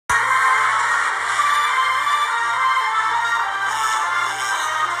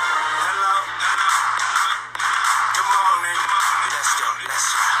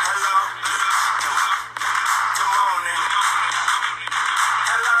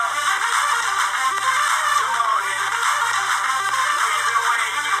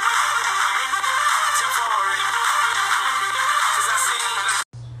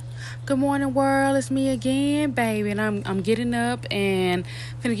Good morning, world. It's me again, baby, and I'm getting up and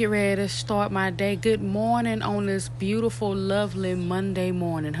finna get ready to start my day. Good morning on this beautiful, lovely Monday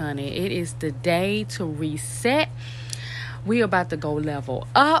morning, honey. It is the day to reset. We about to go level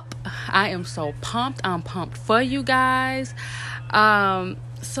up. I am so pumped. I'm pumped for you guys.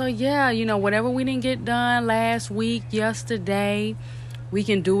 So yeah, whatever we didn't get done last week, yesterday, we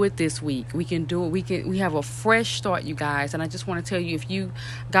can do it this week. We can do it. We have a fresh start, you guys. And I just want to tell you, if you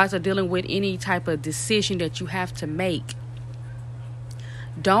guys are dealing with any type of decision that you have to make,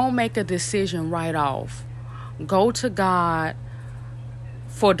 don't make a decision right off. Go to God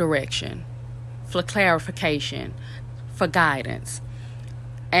for direction, for clarification, for guidance.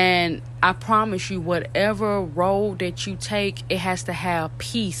 And I promise you, whatever road that you take, it has to have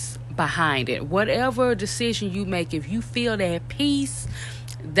peace behind it. Whatever decision you make, if you feel that peace,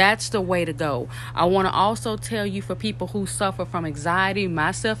 that's the way to go. I want to also tell you, for people who suffer from anxiety,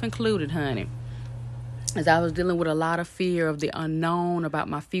 myself included, honey, as I was dealing with a lot of fear of the unknown about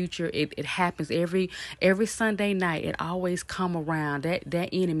my future, it happens every Sunday night. It always come around. That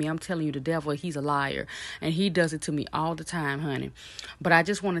enemy, I'm telling you, the devil, he's a liar. And he does it to me all the time, honey. But I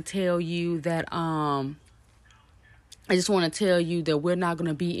just want to tell you that we're not going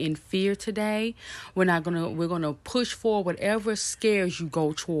to be in fear today. We're going to push forward whatever scares you,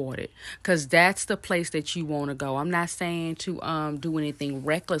 go toward it. Because that's the place that you want to go. I'm not saying to do anything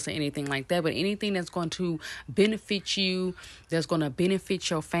reckless or anything like that, but anything that's going to benefit you, that's going to benefit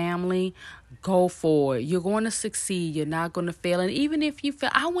your family, go for it. You're going to succeed. You're not going to fail. And even if you fail,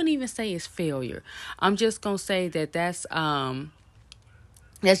 I wouldn't even say it's failure. I'm just going to say that's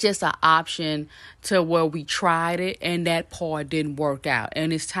just an option to where we tried it and that part didn't work out.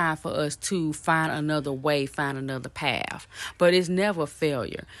 And it's time for us to find another way, find another path. But it's never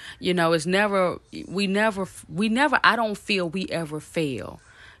failure. We never, I don't feel we ever fail.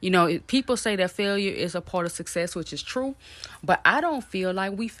 People say that failure is a part of success, which is true. But I don't feel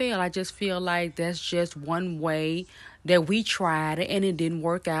like we fail. I just feel like that's just one way that we tried it and it didn't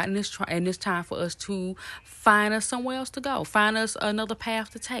work out. And it's time for us to find us somewhere else to go. Find us another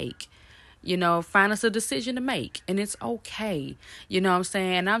path to take. Find us a decision to make. And it's okay. You know what I'm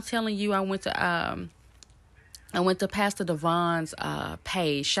saying? And I'm telling you, I went to Pastor Devon's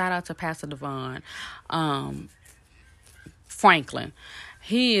page. Shout out to Pastor Devon Franklin.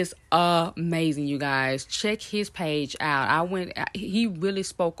 He is amazing, you guys. Check his page out. He really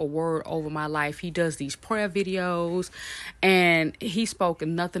spoke a word over my life. He does these prayer videos, and he spoke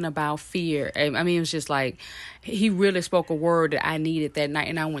nothing about fear. I mean, it was just like, he really spoke a word that I needed that night,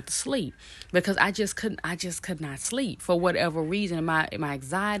 and I went to sleep because I just could not sleep for whatever reason. My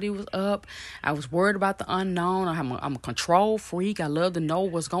anxiety was up. I was worried about the unknown. I'm a control freak. I love to know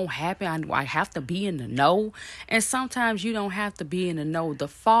what's going to happen. I have to be in the know. And sometimes you don't have to be in the know. The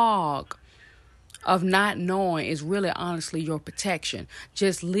fog of not knowing is really honestly your protection.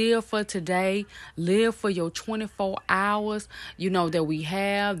 Just live for today. Live for your 24 hours, that we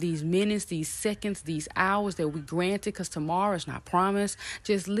have, these minutes, these seconds, these hours that we granted, because tomorrow is not promised.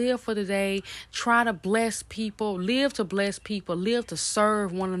 Just live for the day. Try to bless people. Live to bless people. Live to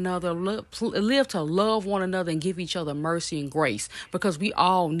serve one another. Live to love one another and give each other mercy and grace, because we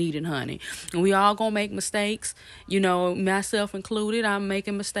all need it, honey. And we all gonna make mistakes, myself included. I'm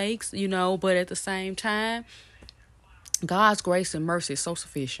making mistakes, but at the same time, God's grace and mercy is so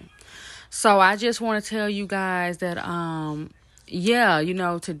sufficient. So I just want to tell you guys that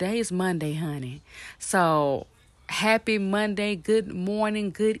today is Monday, honey. So happy Monday, good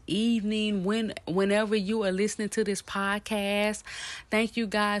morning, good evening, whenever you are listening to this podcast. Thank you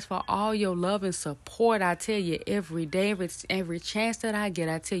guys for all your love and support. I tell you every day, every chance that I get,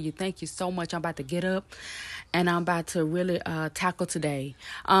 I tell you thank you so much. I'm about to get up and I'm about to really tackle today.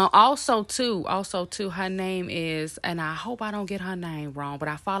 Also too, her name is, and I hope I don't get her name wrong, but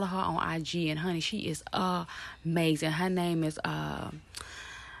I follow her on IG, and honey, she is amazing. Her name is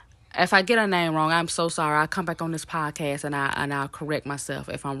if I get her name wrong, I'm so sorry. I'll come back on this podcast and I'll correct myself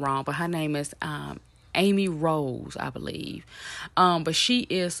if I'm wrong. But her name is Amy Rose, I believe. But she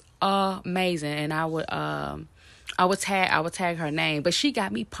is amazing, and I would tag her name. But she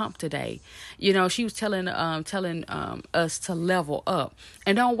got me pumped today. She was telling us to level up,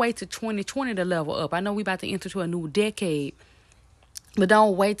 and don't wait till 2020 to level up. I know we about to enter to a new decade. But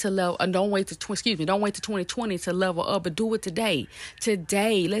don't wait to level. Don't wait to Don't wait to 2020 to level up. But do it today.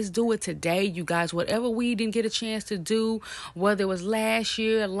 Today, let's do it today, you guys. Whatever we didn't get a chance to do, whether it was last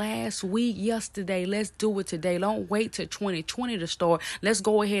year, last week, yesterday, let's do it today. Don't wait till 2020 to start. Let's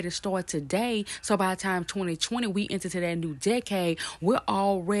go ahead and start today. So by the time 2020 we enter to that new decade, we're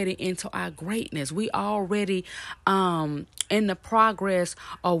already into our greatness. We already in the progress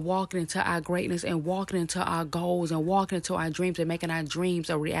of walking into our greatness and walking into our goals and walking into our dreams and making our dreams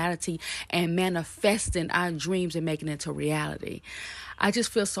a reality and manifesting our dreams and making it into reality. I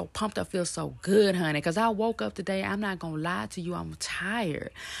just feel so pumped. I feel so good, honey, because I woke up today. I'm not going to lie to you. I'm tired.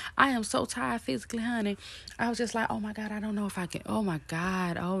 I am so tired physically, honey. I was just like, oh, my God, I don't know if I can. Oh, my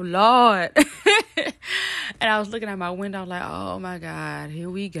God. Oh, Lord. And I was looking at my window like, oh, my God, here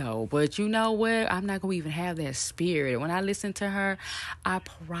we go. But you know what? I'm not going to even have that spirit. When I listen to her, I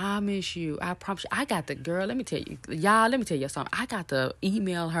promise you, I got the girl. Let me tell you something. I got to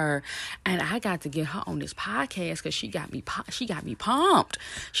email her and I got to get her on this podcast because she got me pumped. She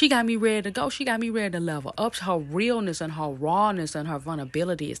got me ready to go. She got me ready to level up. Her realness and her rawness and her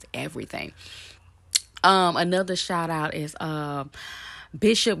vulnerability is everything. Another shout out is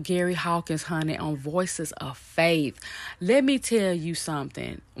Bishop Gary Hawkins, honey, on Voices of Faith. Let me tell you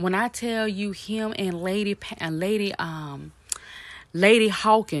something. When I tell you him and Lady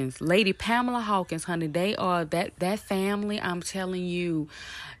Hawkins, Lady Pamela Hawkins, honey, they are that family. I'm telling you,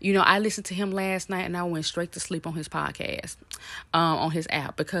 I listened to him last night and I went straight to sleep on his podcast, on his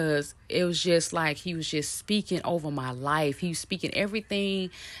app, because it was just like he was just speaking over my life. He was speaking everything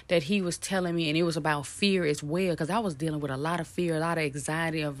that he was telling me, and it was about fear as well, because I was dealing with a lot of fear, a lot of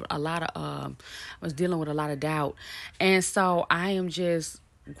anxiety, I was dealing with a lot of doubt. And so I am just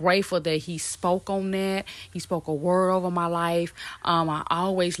grateful that he spoke on that. He spoke a word over my life. I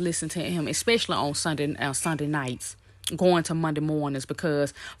always listen to him, especially on Sunday nights, going to Monday mornings,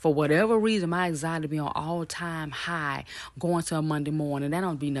 because for whatever reason my anxiety be on all-time high going to a Monday morning. That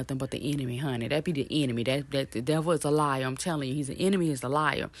don't be nothing but the enemy, honey. That be the enemy. That the devil is a liar. I'm telling you, he's an enemy, he's a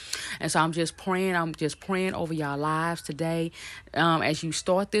liar. And so I'm just praying over y'all lives today. As you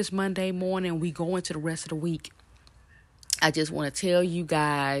start this Monday morning, we go into the rest of the week. I just want to tell you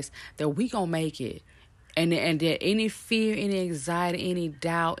guys that we gonna make it. And that any fear, any anxiety, any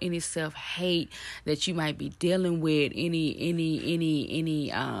doubt, any self-hate that you might be dealing with,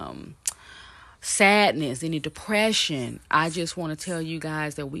 any sadness, any depression, I just want to tell you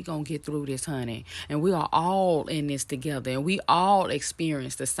guys that we gonna get through this, honey. And we are all in this together, and we all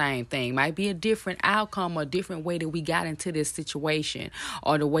experience the same thing. Might be a different outcome or a different way that we got into this situation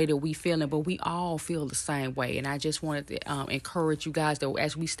or the way that we feeling, but we all feel the same way. And I just wanted to encourage you guys that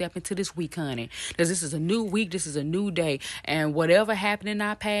as we step into this week, honey, because this is a new week, this is a new day, and whatever happened in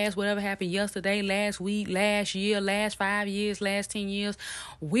our past, whatever happened yesterday, last week, last year, last 5 years, last 10 years,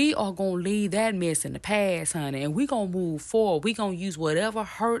 we are gonna leave that mess in the past, honey, and we gonna move forward. We gonna use whatever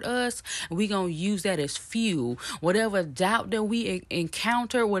hurt us, and we gonna use that as fuel. Whatever doubt that we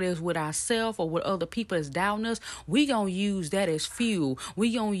encounter, whether it's with ourselves or with other people that's doubting us, we gonna use that as fuel.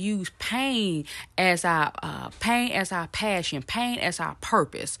 We gonna use pain as our passion, pain as our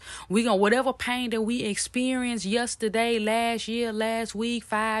purpose. We gonna, whatever pain that we experienced yesterday, last year, last week,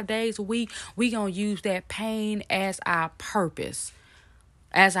 5 days a week, we gonna use that pain as our purpose,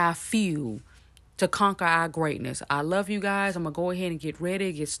 as our fuel to conquer our greatness. I love you guys. I'm going to go ahead and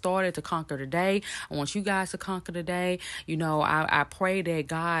get started to conquer today. I want you guys to conquer today. I pray that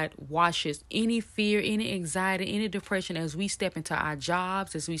God washes any fear, any anxiety, any depression as we step into our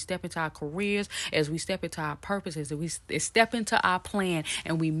jobs, as we step into our careers, as we step into our purpose, as we step into our plan,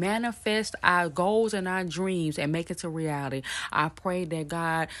 and we manifest our goals and our dreams and make it to reality. I pray that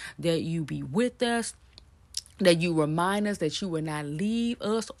God, that you be with us, that you remind us that you will not leave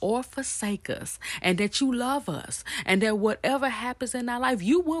us or forsake us, and that you love us, and that whatever happens in our life,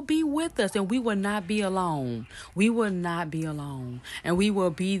 you will be with us, and we will not be alone. We will not be alone, and we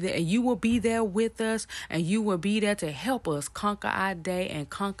will be there, and you will be there with us, and you will be there to help us conquer our day and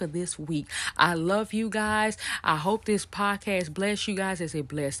conquer this week. I love you guys. I hope this podcast bless you guys as it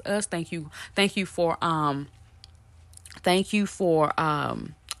blessed us. Thank you for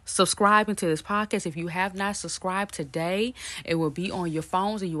subscribing to this podcast. If you have not subscribed today, it will be on your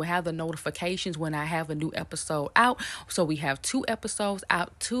phones, and you will have the notifications when I have a new episode out. So we have 2 episodes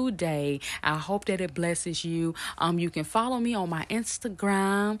out today. I hope that it blesses you. You can follow me on my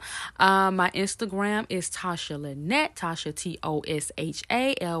Instagram. My Instagram is Tasha Lynette, Tasha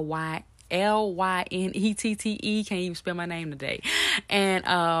TOSHALYNETTE. Lynnette. Can't even spell my name today. And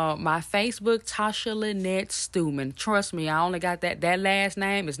my Facebook, Tasha Lynette Stuman. Trust me, I only got that last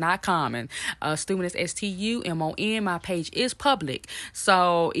name. It's not common. Stuman is STUMON. My page is public.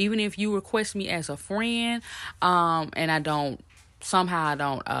 So even if you request me as a friend, and I don't, what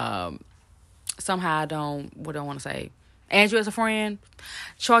do I want to say? Add you as a friend,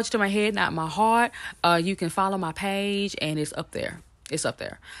 charge to my head, not my heart. You can follow my page, and it's up there. It's up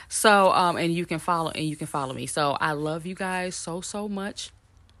there. So, and you can follow me. So I love you guys so much.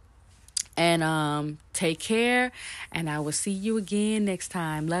 And take care, and I will see you again next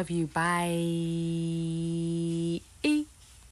time. Love you. Bye.